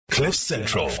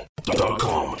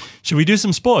CliffCentral.com. Should we do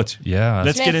some sport? Yeah.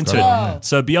 Let's get into it.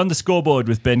 So Beyond the Scoreboard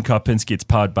with Ben Karpinski, it's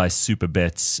powered by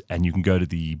Superbets, and you can go to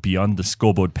the Beyond the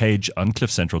Scoreboard page on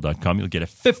CliffCentral.com. You'll get a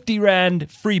 50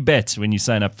 Rand free bet when you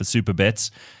sign up for Superbets.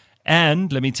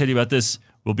 And let me tell you about this.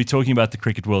 We'll be talking about the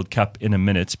Cricket World Cup in a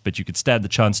minute, but you could stand the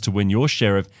chance to win your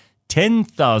share of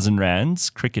 10,000 Rands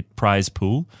cricket prize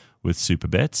pool with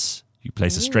Superbets. You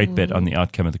place a straight bet on the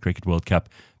outcome of the Cricket World Cup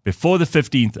before the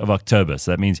 15th of October.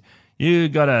 So that means you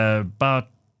got about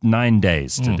 9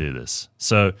 days to do this.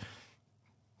 So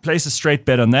place a straight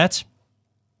bet on that,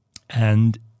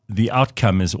 and the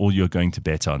outcome is all you're going to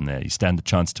bet on there. You stand the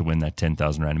chance to win that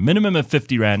 10,000 Rand. A minimum of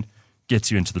 50 Rand gets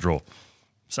you into the draw.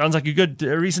 Sounds like a good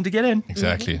reason to get in.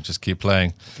 Exactly. Just keep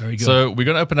playing. Very good. So we're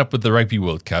going to open up with the Rugby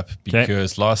World Cup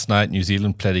because last night New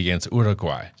Zealand played against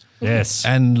Uruguay. Yes.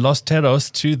 And Los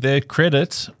Teros, to their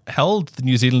credit, held the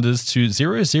New Zealanders to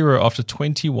 0-0 after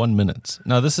 21 minutes.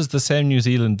 Now, this is the same New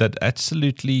Zealand that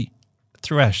absolutely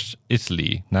thrashed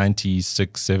Italy,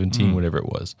 96-17, whatever it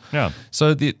was. Yeah.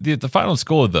 So the final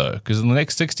score, though, because in the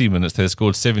next 60 minutes, they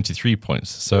scored 73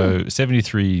 points. So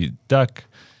 73 duck,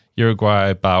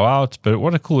 Uruguay bow out, but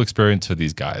what a cool experience for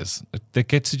these guys. They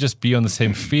get to just be on the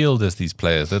same field as these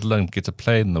players, let alone get to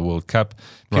play in the World Cup.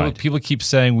 People keep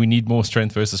saying we need more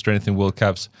strength versus strength in World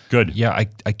Cups. Good. Yeah,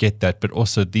 I get that, but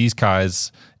also these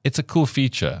guys, it's a cool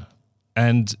feature.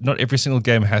 And not every single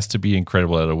game has to be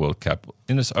incredible at a World Cup.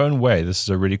 In its own way, this is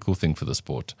a really cool thing for the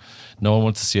sport. No one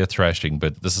wants to see a thrashing,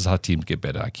 but this is how teams get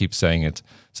better. I keep saying it,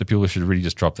 so people should really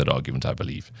just drop that argument, I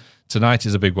believe. Tonight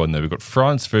is a big one, though. We've got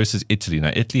France versus Italy.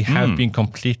 Now, Italy have been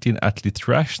completely and utterly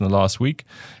thrashed in the last week.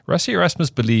 Rassie Erasmus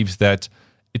believes that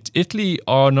Italy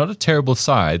are not a terrible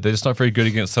side. They're just not very good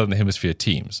against Southern Hemisphere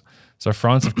teams. So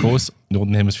France, of course,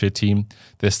 Northern Hemisphere team,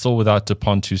 they're still without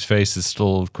Dupont, whose face is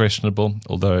still questionable.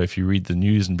 Although if you read the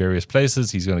news in various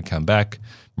places, he's going to come back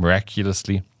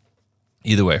miraculously.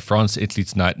 Either way, France, Italy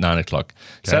tonight, 9 o'clock.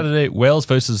 Okay. Saturday, Wales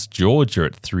versus Georgia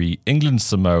at 3. England,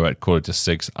 Samoa at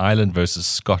 6:15. Ireland versus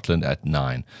Scotland at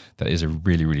 9. That is a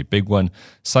really, really big one.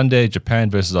 Sunday, Japan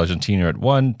versus Argentina at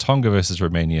 1. Tonga versus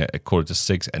Romania at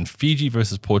 6:15. And Fiji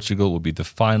versus Portugal will be the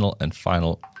final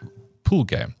pool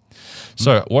game.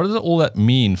 So what does all that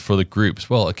mean for the groups?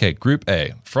 Well, okay, Group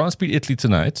A. France beat Italy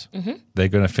tonight. They're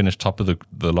going to finish top of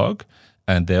the log,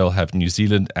 and they'll have New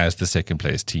Zealand as the second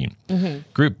place team.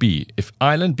 Group B, if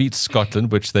Ireland beats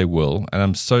Scotland, which they will, and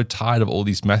I'm so tired of all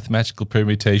these mathematical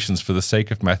permutations for the sake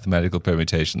of mathematical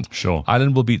permutations. Sure.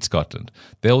 Ireland will beat Scotland.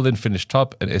 They'll then finish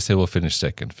top, and SA will finish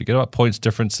second. Forget about points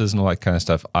differences and all that kind of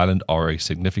stuff. Ireland are a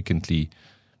significantly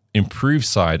improved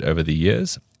side over the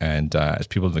years, and as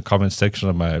people in the comments section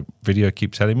of my video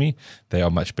keep telling me, they are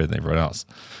much better than everyone else.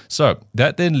 So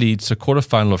that then leads to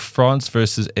quarterfinal of France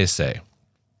versus SA,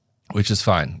 which is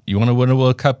fine. You want to win a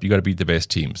World Cup, you got to beat the best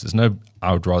teams. There's no,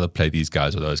 I would rather play these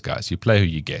guys or those guys. You play who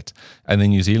you get. And then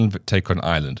New Zealand take on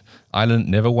Ireland. Ireland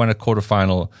never won a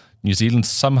quarterfinal. New Zealand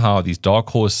somehow, these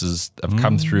dark horses have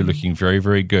come through looking very,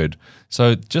 very good.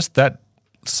 So just that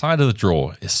side of the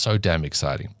draw is so damn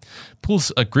exciting.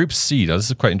 Group C, now this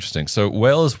is quite interesting. So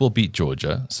Wales will beat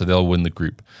Georgia, so they'll win the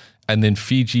group. And then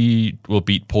Fiji will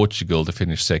beat Portugal to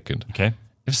finish second. Okay.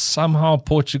 If somehow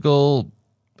Portugal,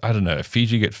 I don't know, if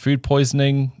Fiji get food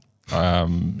poisoning,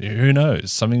 who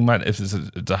knows? Something might, if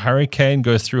the hurricane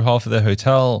goes through half of their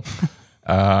hotel,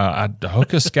 a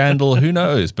hooker scandal, who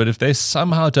knows? But if they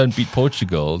somehow don't beat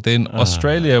Portugal, then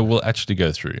Australia will actually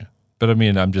go through. But I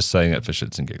mean, I'm just saying that for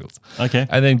shits and giggles. Okay.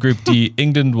 And then Group D,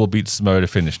 England will beat Samoa to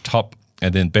finish top.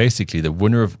 And then basically the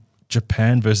winner of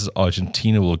Japan versus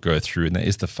Argentina will go through. And that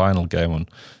is the final game on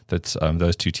that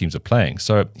those two teams are playing.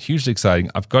 So hugely exciting.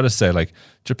 I've got to say, like,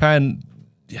 Japan,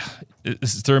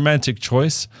 it's the romantic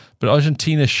choice, but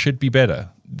Argentina should be better.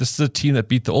 This is a team that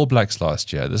beat the All Blacks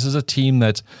last year. This is a team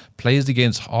that plays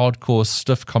against hardcore,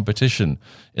 stiff competition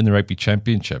in the Rugby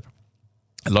Championship.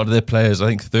 A lot of their players, I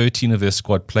think 13 of their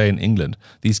squad play in England.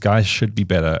 These guys should be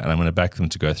better, and I'm going to back them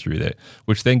to go through there,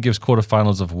 which then gives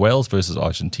quarterfinals of Wales versus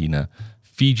Argentina,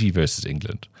 Fiji versus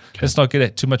England. Okay. Let's not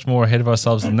get too much more ahead of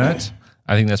ourselves than that.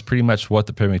 I think that's pretty much what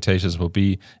the permutations will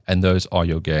be, and those are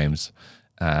your games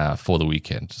for the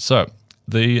weekend. So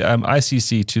the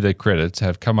ICC, to their credit,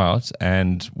 have come out,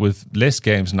 and with less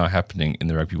games now happening in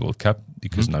the Rugby World Cup,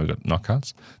 because now we've got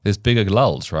knockouts, there's bigger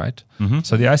lulls, right?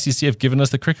 So the ICC have given us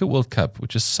the Cricket World Cup,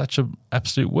 which is such an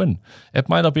absolute win. It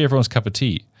might not be everyone's cup of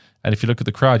tea. And if you look at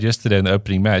the crowd yesterday in the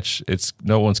opening match, it's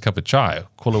no one's cup of chai.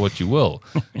 Call it what you will.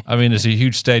 I mean, it's a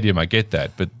huge stadium, I get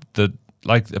that. But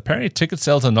apparently ticket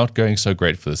sales are not going so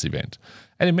great for this event.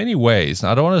 And in many ways,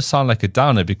 and I don't want to sound like a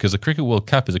downer because a Cricket World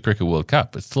Cup is a Cricket World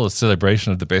Cup. It's still a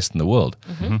celebration of the best in the world.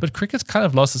 But cricket's kind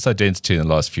of lost its identity in the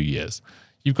last few years.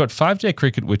 You've got 5-day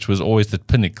cricket, which was always the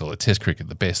pinnacle, a test cricket,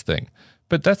 the best thing.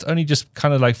 But that's only just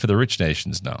kind of like for the rich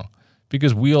nations now.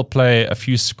 Because we'll play a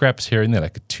few scraps here and there,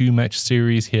 like a 2-match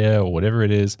series here or whatever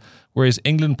it is. Whereas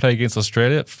England play against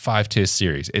Australia, 5-test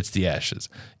series. It's the Ashes.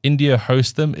 India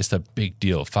host them. It's a big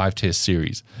deal, 5-test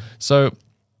series. So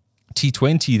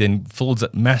T20 then fills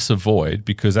that massive void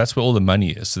because that's where all the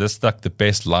money is. So that's like the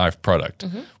best live product.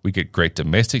 We get great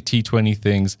domestic T20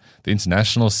 things. The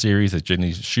international series, they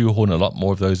generally shoehorn a lot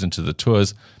more of those into the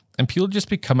tours. And people just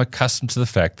become accustomed to the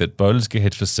fact that bowlers get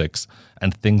hit for 6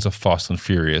 and things are fast and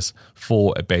furious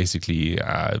for a basically,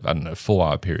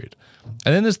 4-hour period.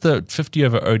 And then there's the 50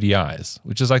 over ODIs,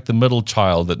 which is like the middle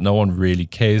child that no one really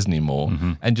cares anymore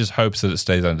and just hopes that it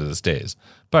stays under the stairs.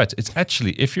 But it's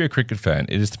actually, if you're a cricket fan,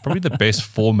 it is probably the best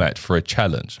format for a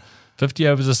challenge. 50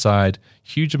 overs aside,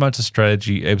 huge amounts of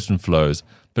strategy, ebbs and flows,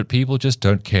 but people just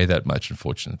don't care that much,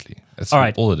 unfortunately. That's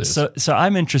all it is. So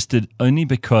I'm interested only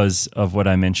because of what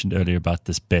I mentioned earlier about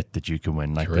this bet that you can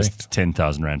win, like this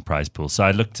 10,000 Rand prize pool. So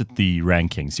I looked at the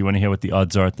rankings. You want to hear what the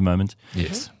odds are at the moment?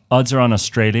 Yes. Odds are on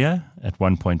Australia at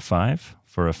 1.5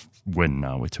 for a win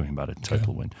now. We're talking about a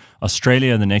total win.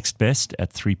 Australia, the next best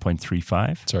at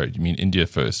 3.35. Sorry, you mean India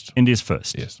first? India's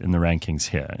first in the rankings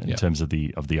here in terms of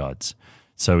the odds.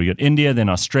 So we got India, then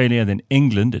Australia, then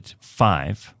England at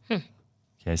 5.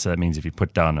 Okay, so that means if you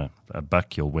put down a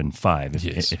buck, you'll win 5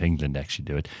 if England actually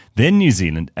do it. Then New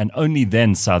Zealand, and only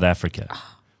then South Africa,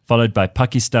 followed by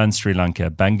Pakistan, Sri Lanka,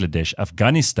 Bangladesh,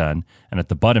 Afghanistan, and at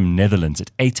the bottom, Netherlands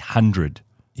at 800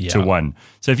 to 1.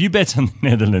 So if you bet on the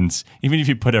Netherlands, even if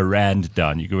you put a rand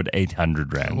down, you go at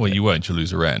 800 Rand. Well, you won't. You'll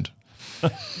lose a rand.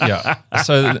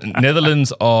 So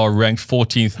Netherlands are ranked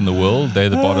 14th in the world. They're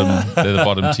the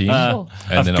bottom team.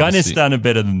 And Afghanistan are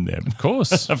better than them. Of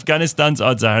course. Afghanistan's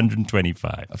odds are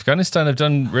 125. Afghanistan have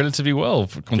done relatively well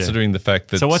considering the fact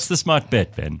that... So what's the smart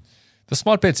bet, Ben? The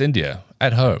smart bet's India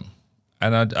at home.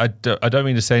 And I don't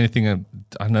mean to say anything,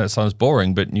 I know it sounds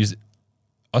boring, but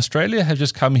Australia have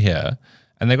just come here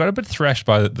and they got a bit thrashed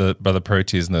by the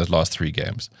Proteas in those last 3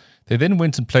 games. They then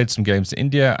went and played some games in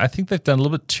India. I think they've done a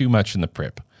little bit too much in the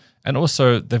prep. And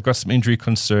also, they've got some injury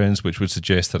concerns, which would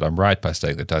suggest that I'm right by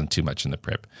saying they've done too much in the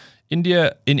prep.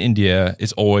 India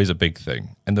is always a big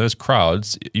thing. And those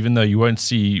crowds, even though you won't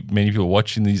see many people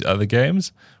watching these other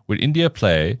games, when India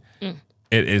play,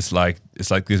 it's like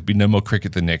there's been no more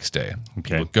cricket the next day.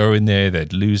 People go in there,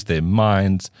 they'd lose their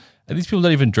minds. And these people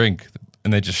don't even drink.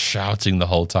 And they're just shouting the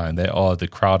whole time. They are the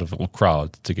crowd of all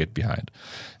crowds to get behind.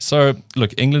 So,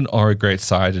 look, England are a great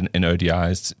side in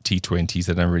ODIs, T20s.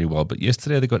 They've done really well. But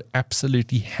yesterday they got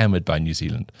absolutely hammered by New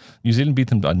Zealand. New Zealand beat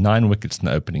them by 9 wickets in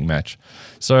the opening match.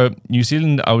 So, New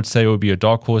Zealand, I would say, would be a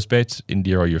dark horse bet.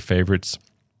 India are your favourites.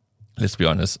 Let's be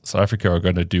honest, South Africa are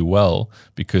going to do well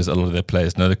because a lot of their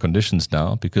players know the conditions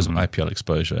now because of IPL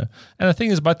exposure. And the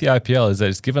thing is about the IPL is that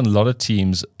it's given a lot of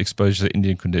teams exposure to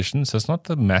Indian conditions. So it's not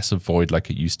the massive void like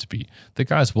it used to be. The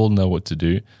guys will know what to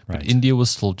do, but India will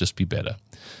still just be better.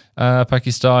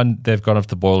 Pakistan, they've gone off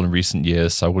the boil in recent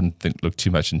years, so I wouldn't look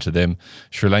too much into them.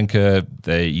 Sri Lanka,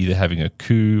 they're either having a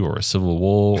coup or a civil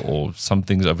war or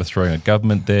something's overthrowing a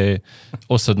government there.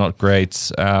 Also not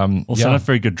great. Not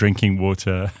very good drinking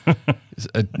water.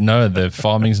 No, the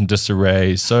farming's in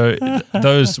disarray. So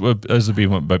those would be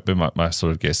my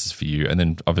sort of guesses for you. And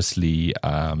then obviously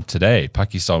today,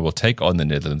 Pakistan will take on the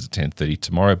Netherlands at 10:30.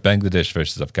 Tomorrow, Bangladesh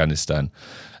versus Afghanistan.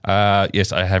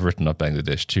 Yes, I have written up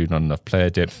Bangladesh too, not enough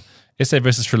player depth. SA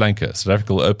versus Sri Lanka. South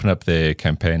Africa will open up their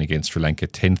campaign against Sri Lanka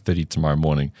 10:30 tomorrow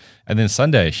morning. And then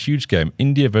Sunday, a huge game,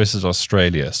 India versus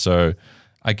Australia. So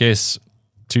I guess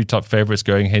 2 top favorites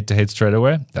going head-to-head straight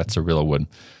away. That's a real win.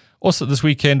 Also, this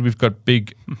weekend, we've got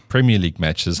big Premier League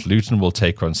matches. Luton will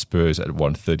take on Spurs at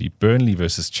 1:30. Burnley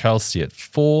versus Chelsea at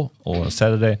 4 on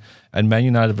Saturday. And Man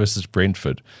United versus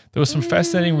Brentford. There were some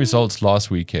fascinating results last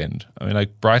weekend. I mean,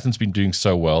 like Brighton's been doing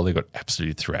so well. They got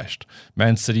absolutely thrashed.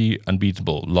 Man City,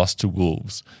 unbeatable, lost to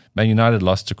Wolves. Man United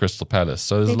lost to Crystal Palace.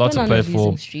 So there's a lot to play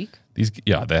for.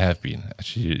 They have been.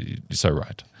 Actually, you're so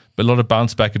right. But a lot of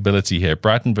bounce back ability here.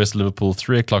 Brighton versus Liverpool,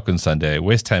 3 o'clock on Sunday.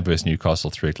 West Ham versus Newcastle,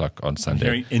 3 o'clock on Sunday.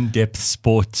 Very in-depth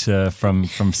sport from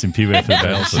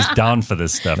Simpiwe. She's down for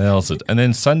this stuff. Nails it. And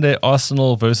then Sunday,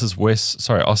 Arsenal versus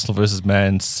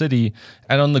Man City.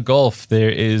 And on the golf, there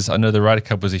is, I know the Ryder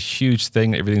Cup was a huge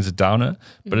thing. Everything's a downer.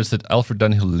 But it's the Alfred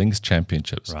Dunhill Links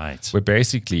Championships. Right. Where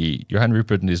basically Johan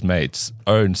Rupert and his mates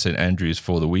own St. Andrews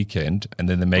for the weekend. And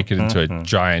then they make it into a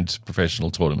giant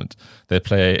professional tournament. They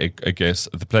play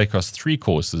play across 3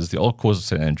 courses, the Old Course of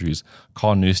St. Andrews,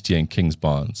 Carnoustie and Kings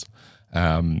Barnes.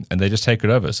 And they just take it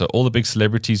over. So all the big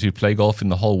celebrities who play golf in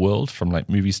the whole world, from like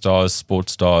movie stars,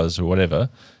 sports stars, or whatever,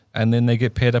 and then they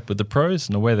get paired up with the pros,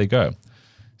 and away they go.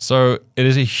 So it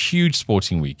is a huge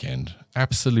sporting weekend,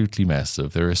 absolutely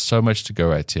massive. There is so much to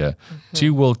go at here.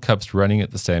 2 World Cups running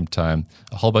at the same time,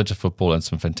 a whole bunch of football and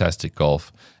some fantastic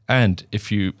golf. And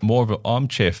if you're more of an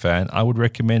armchair fan, I would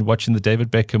recommend watching the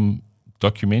David Beckham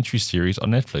documentary series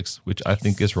on Netflix, which I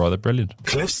think is rather brilliant.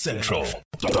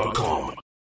 CliffCentral.com